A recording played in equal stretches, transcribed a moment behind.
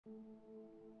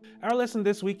Our lesson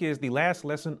this week is the last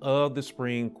lesson of the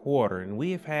spring quarter, and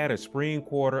we have had a spring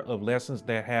quarter of lessons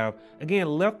that have, again,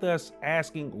 left us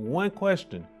asking one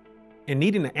question and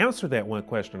needing to answer that one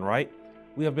question, right?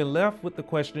 We have been left with the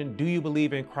question, do you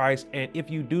believe in Christ? And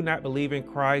if you do not believe in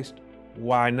Christ,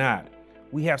 why not?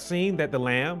 We have seen that the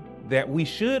Lamb, that we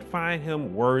should find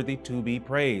him worthy to be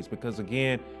praised because,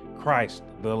 again, Christ,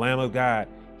 the Lamb of God,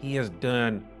 he has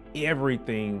done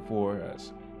everything for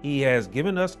us. He has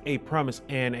given us a promise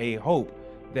and a hope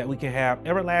that we can have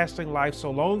everlasting life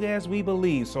so long as we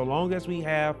believe, so long as we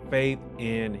have faith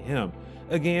in him.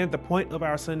 Again, the point of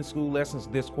our Sunday school lessons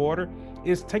this quarter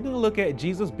is taking a look at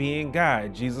Jesus being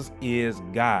God. Jesus is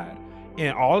God.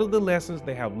 And all of the lessons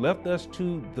they have left us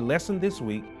to the lesson this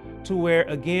week to where,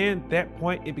 again, that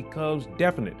point it becomes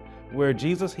definite, where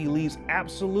Jesus, he leaves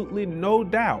absolutely no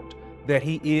doubt that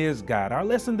he is God. Our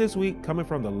lesson this week coming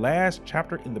from the last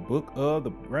chapter in the book of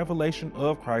the Revelation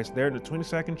of Christ, there in the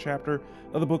 22nd chapter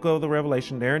of the book of the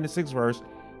Revelation, there in the 6th verse.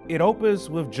 It opens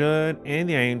with John and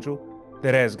the angel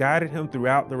that has guided him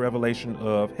throughout the revelation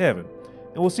of heaven.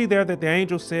 And we'll see there that the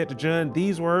angel said to John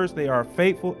these words, they are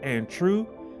faithful and true.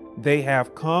 They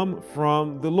have come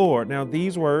from the Lord. Now,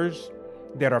 these words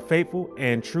that are faithful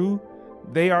and true,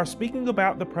 they are speaking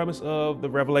about the promise of the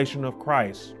revelation of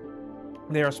Christ.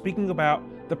 They are speaking about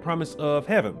the promise of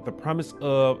heaven, the promise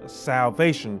of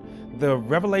salvation. The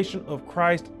revelation of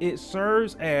Christ, it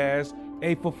serves as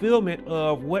a fulfillment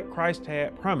of what Christ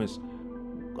had promised.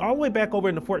 All the way back over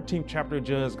in the 14th chapter of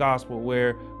John's Gospel,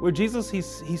 where Jesus, he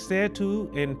said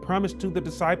to and promised to the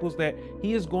disciples that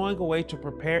he is going away to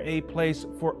prepare a place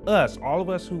for us, all of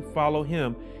us who follow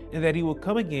him, and that he will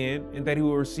come again and that he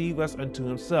will receive us unto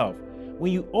himself.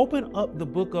 When you open up the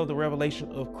book of the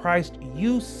Revelation of Christ,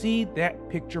 you see that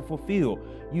picture fulfilled.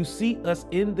 You see us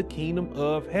in the kingdom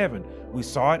of heaven. We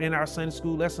saw it in our Sunday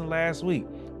school lesson last week,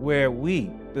 where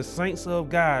we, the saints of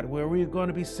God, where we're going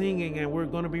to be singing and we're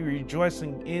going to be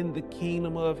rejoicing in the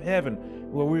kingdom of heaven,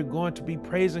 where we're going to be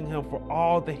praising him for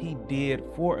all that he did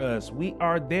for us. We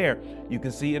are there. You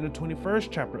can see in the 21st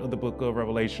chapter of the book of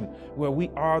Revelation, where we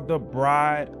are the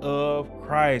bride of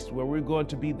Christ, where we're going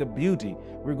to be the beauty.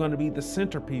 We're going to be the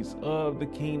centerpiece of the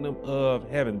kingdom of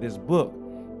heaven. This book,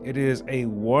 it is a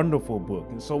wonderful book.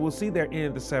 And so we'll see there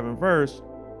in the 7th verse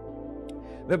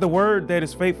that the word that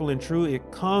is faithful and true,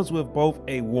 it comes with both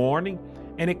a warning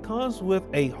and it comes with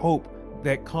a hope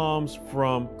that comes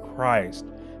from Christ.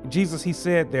 Jesus, he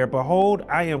said there, behold,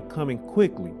 I am coming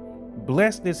quickly.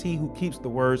 Blessed is he who keeps the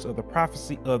words of the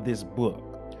prophecy of this book.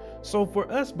 So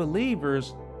for us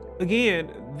believers, again,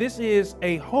 this is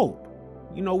a hope.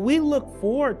 You know, we look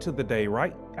forward to the day,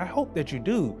 right? I hope that you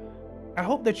do. I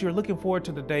hope that you're looking forward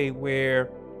to the day where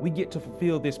we get to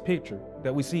fulfill this picture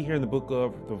that we see here in the book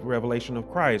of the Revelation of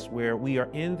Christ, where we are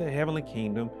in the heavenly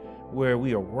kingdom, where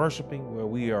we are worshiping, where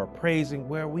we are praising,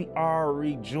 where we are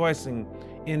rejoicing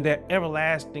in that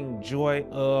everlasting joy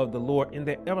of the Lord, in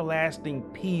that everlasting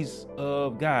peace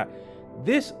of God.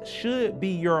 This should be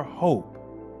your hope.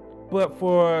 But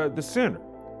for the sinner,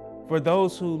 for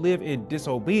those who live in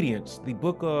disobedience, the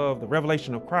book of the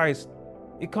Revelation of Christ,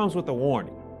 it comes with a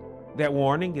warning. That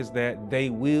warning is that they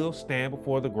will stand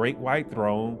before the great white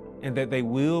throne and that they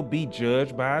will be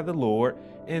judged by the Lord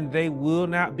and they will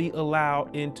not be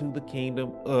allowed into the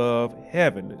kingdom of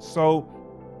heaven. So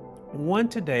one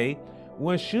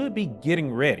should be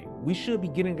getting ready. We should be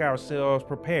getting ourselves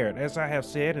prepared. As I have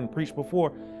said and preached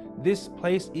before, this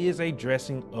place is a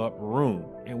dressing up room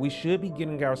and we should be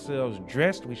getting ourselves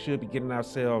dressed. We should be getting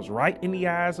ourselves right in the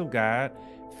eyes of God,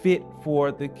 fit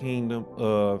for the kingdom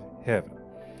of heaven.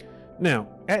 Now,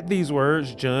 at these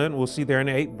words, John, we'll see there in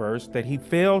the 8th verse, that he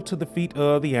fell to the feet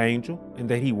of the angel and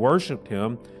that he worshiped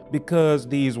him because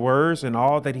these words and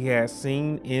all that he had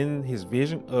seen in his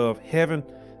vision of heaven,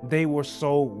 they were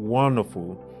so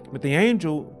wonderful. But the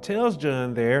angel tells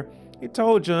John there, he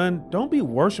told John, don't be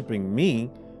worshiping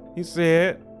me. He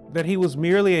said that he was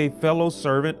merely a fellow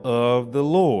servant of the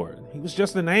Lord. He was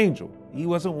just an angel. He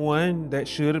wasn't one that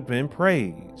should have been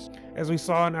praised. As we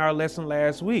saw in our lesson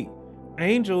last week,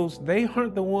 angels, they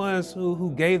aren't the ones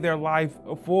who gave their life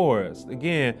for us.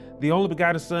 Again, the only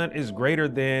begotten Son is greater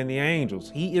than the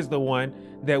angels. He is the one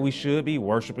that we should be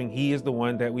worshiping. He is the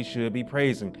one that we should be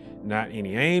praising. Not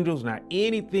any angels, not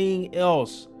anything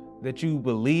else that you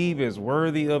believe is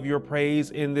worthy of your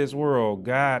praise in this world.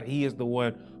 God, he is the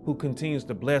one who continues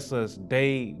to bless us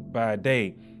day by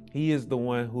day. He is the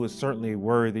one who is certainly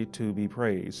worthy to be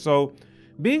praised. So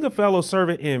being a fellow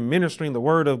servant in ministering the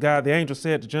word of God, the angel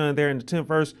said to John there in the 10th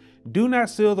verse, do not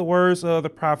seal the words of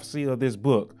the prophecy of this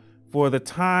book, for the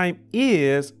time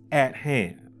is at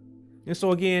hand. And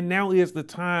so again, now is the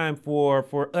time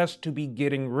for us to be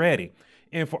getting ready.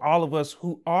 And for all of us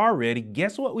who are ready,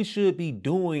 guess what we should be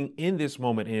doing in this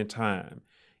moment in time?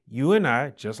 You and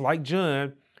I, just like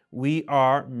John, we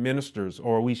are ministers,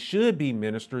 or we should be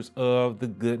ministers of the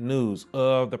good news,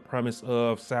 of the promise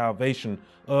of salvation,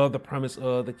 of the promise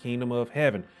of the kingdom of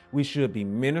heaven. We should be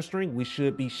ministering. We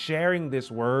should be sharing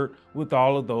this word with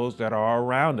all of those that are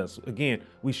around us. Again,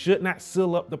 we should not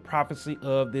seal up the prophecy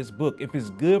of this book. If it's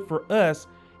good for us,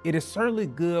 it is certainly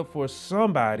good for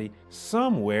somebody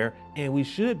somewhere, and we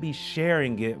should be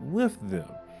sharing it with them.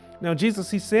 Now,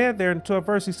 Jesus, he said there in the 12th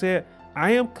verse, he said,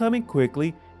 I am coming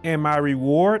quickly, and my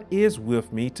reward is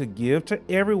with me to give to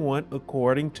everyone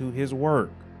according to his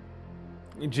work.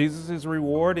 Jesus'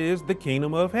 reward is the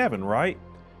kingdom of heaven, right?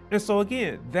 And so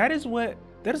again, that is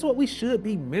what we should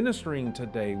be ministering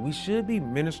today. We should be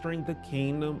ministering the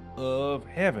kingdom of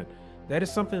heaven. That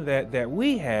is something that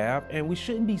we have, and we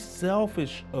shouldn't be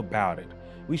selfish about it.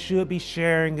 We should be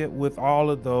sharing it with all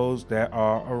of those that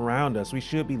are around us. We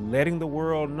should be letting the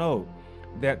world know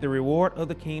that the reward of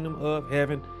the kingdom of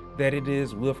heaven, that it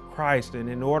is with Christ. And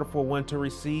in order for one to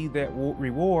receive that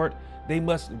reward, they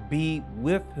must be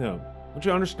with him. Don't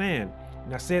you understand?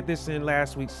 And I said this in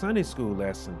last week's Sunday school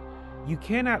lesson. You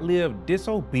cannot live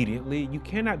disobediently. You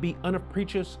cannot be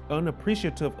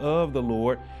unappreciative of the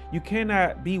Lord. You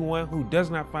cannot be one who does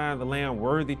not find the Lamb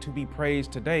worthy to be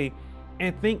praised today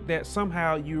and think that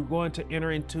somehow you're going to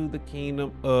enter into the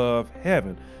kingdom of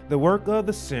heaven. The work of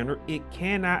the sinner, it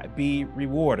cannot be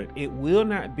rewarded. It will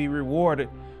not be rewarded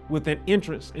with an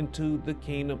entrance into the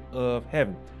kingdom of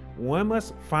heaven. One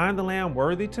must find the Lamb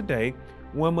worthy today.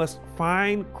 One must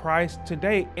find Christ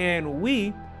today. And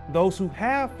we, those who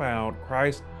have found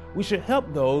Christ, we should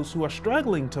help those who are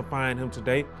struggling to find him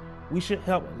today. We should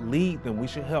help lead them. We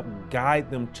should help guide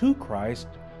them to Christ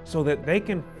so that they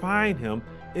can find him,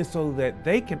 and so that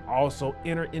they can also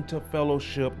enter into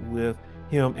fellowship with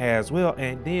him as well,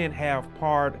 and then have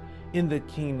part in the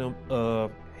kingdom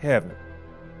of heaven.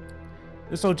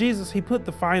 And so Jesus, he put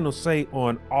the final say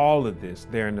on all of this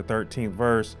there in the 13th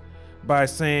verse by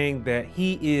saying that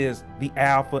he is the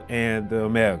Alpha and the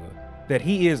Omega, that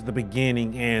he is the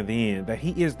beginning and the end, that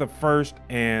he is the first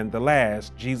and the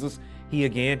last. Jesus, he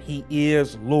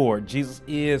is Lord. Jesus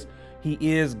he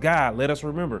is God. Let us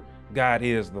remember, God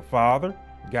is the Father,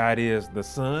 God is the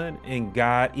Son, and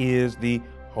God is the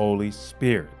Holy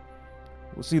Spirit.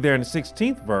 We'll see there in the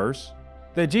 16th verse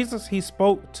that Jesus, he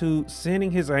spoke to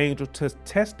sending his angel to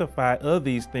testify of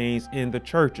these things in the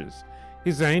churches.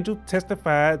 His angel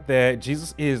testified that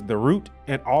Jesus is the root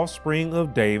and offspring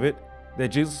of David, that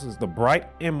Jesus is the bright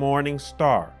and morning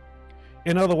star.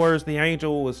 In other words, the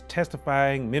angel was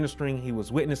testifying, ministering, he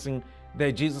was witnessing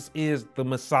that Jesus is the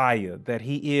Messiah, that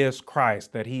he is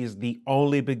Christ, that he is the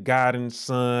only begotten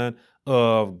Son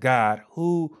of God.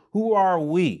 Who are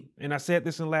we? And I said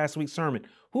this in last week's sermon.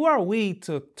 Who are we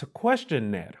to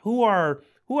question that? Who are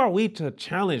we to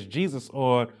challenge Jesus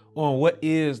on what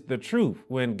is the truth?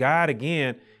 When God,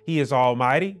 again, he is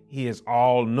almighty, he is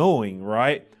all knowing,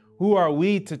 right? Who are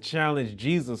we to challenge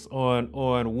Jesus on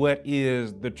what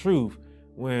is the truth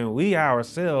when we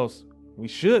ourselves, we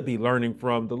should be learning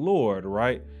from the Lord,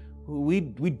 right? We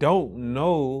don't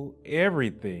know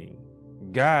everything.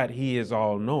 God, he is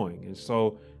all knowing. And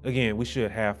so again, we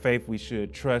should have faith. We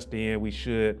should trust in, we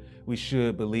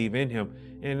should believe in him.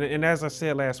 And as I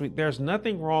said last week, there's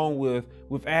nothing wrong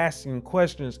with asking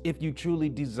questions if you truly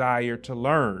desire to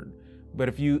learn. But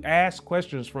if you ask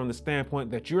questions from the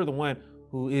standpoint that you're the one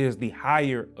who is the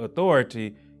higher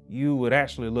authority, you would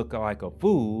actually look like a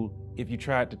fool if you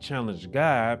tried to challenge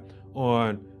God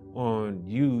on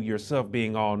you yourself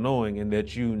being all knowing and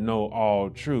that you know all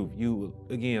truth. You would,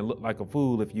 again, look like a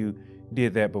fool if you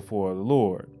did that before the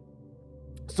Lord.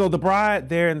 So the bride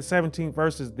there in the 17th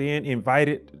verse is then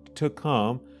invited to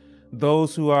come.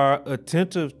 Those who are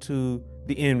attentive to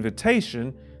the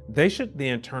invitation, they should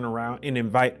then turn around and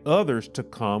invite others to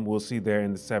come. We'll see there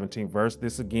in the 17th verse.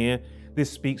 This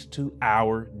speaks to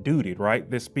our duty, right?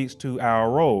 This speaks to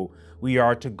our role. We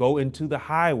are to go into the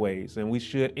highways, and we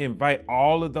should invite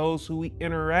all of those who we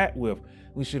interact with.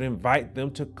 We should invite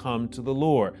them to come to the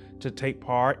Lord, to take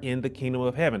part in the kingdom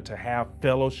of heaven, to have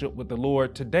fellowship with the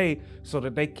Lord today so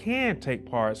that they can take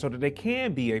part, so that they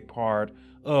can be a part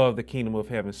of the kingdom of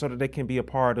heaven, so that they can be a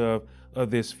part of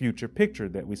this future picture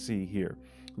that we see here.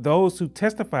 Those who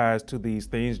testifies to these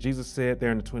things, Jesus said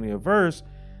there in the 20th verse,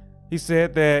 he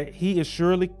said that he is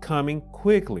surely coming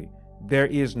quickly. There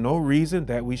is no reason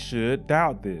that we should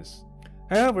doubt this.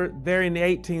 However, there in the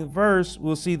 18th verse,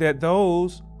 we'll see that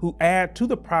those who add to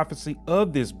the prophecy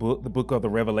of this book, the book of the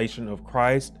revelation of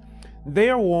Christ, they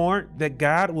are warned that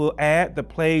God will add the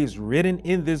plagues written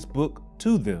in this book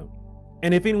to them.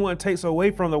 And if anyone takes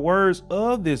away from the words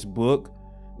of this book,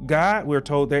 God, we're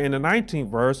told there in the 19th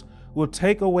verse, will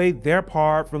take away their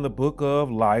part from the book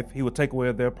of life. He will take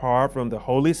away their part from the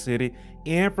holy city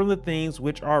and from the things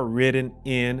which are written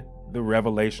in the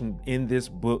revelation, in this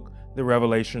book, the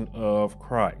revelation of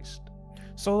Christ.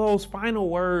 So those final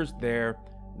words there,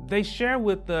 they share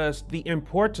with us the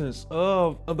importance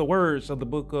of the words of the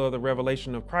book of the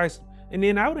revelation of Christ. And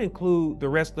then I would include the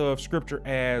rest of scripture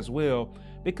as well,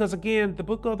 because again, the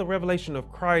book of the revelation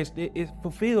of Christ, it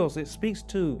fulfills, it speaks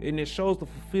to, and it shows the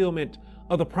fulfillment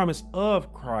of the promise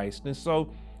of Christ. And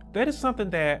so that is something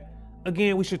that,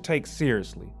 again, we should take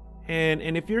seriously.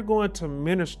 And if you're going to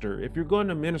minister,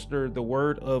 the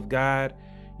word of God,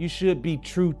 you should be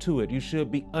true to it. You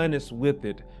should be honest with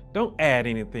it. Don't add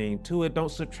anything to it.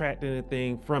 Don't subtract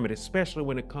anything from it, especially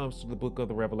when it comes to the book of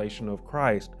the revelation of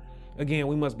Christ. Again,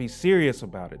 we must be serious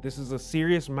about it. This is a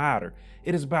serious matter.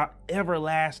 It is about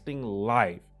everlasting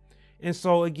life. And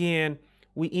so again,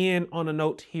 we end on a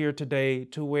note here today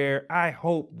to where I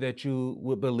hope that you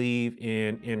would believe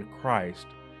in Christ.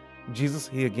 Jesus,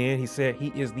 he said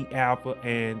he is the Alpha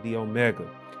and the Omega,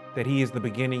 that he is the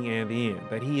beginning and the end,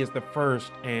 that he is the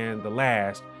first and the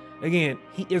last. Again,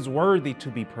 he is worthy to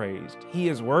be praised. He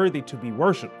is worthy to be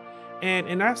worshiped.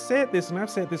 And I've said this, and I've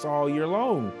said this all year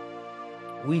long.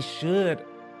 We should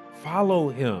follow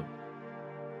him.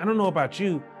 I don't know about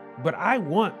you, but I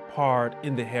want part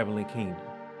in the heavenly kingdom.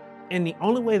 And the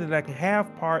only way that I can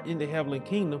have part in the heavenly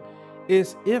kingdom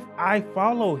is if I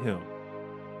follow him.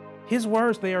 His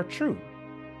words, they are true.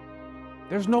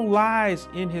 There's no lies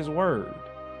in his word.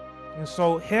 And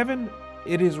so heaven,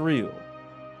 it is real.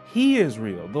 He is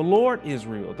real. The Lord is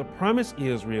real. The promise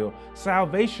is real.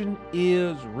 Salvation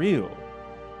is real.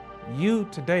 You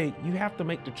today, you have to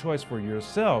make the choice for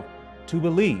yourself to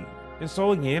believe. And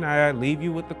so again, I leave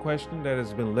you with the question that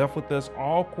has been left with us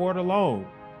all quarter long.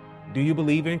 Do you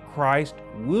believe in Christ?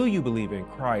 Will you believe in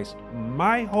Christ?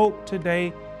 My hope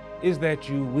today is that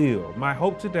you will. My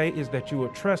hope today is that you will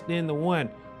trust in the one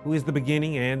who is the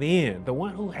beginning and the end, the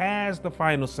one who has the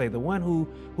final say, the one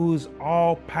who is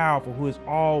all powerful, who is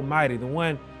almighty, the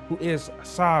one who is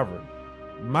sovereign.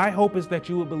 My hope is that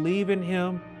you will believe in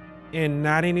him and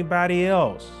not anybody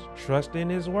else. Trust in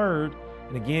his word.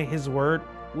 And again, his word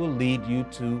will lead you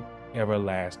to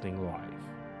everlasting life.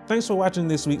 Thanks for watching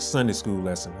this week's Sunday School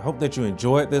lesson. I hope that you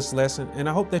enjoyed this lesson, and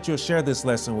I hope that you'll share this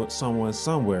lesson with someone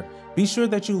somewhere. Be sure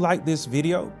that you like this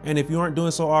video, and if you aren't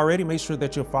doing so already, make sure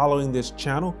that you're following this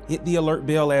channel. Hit the alert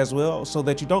bell as well so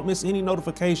that you don't miss any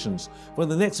notifications for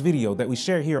the next video that we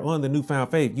share here on the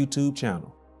Newfound Faith YouTube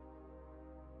channel.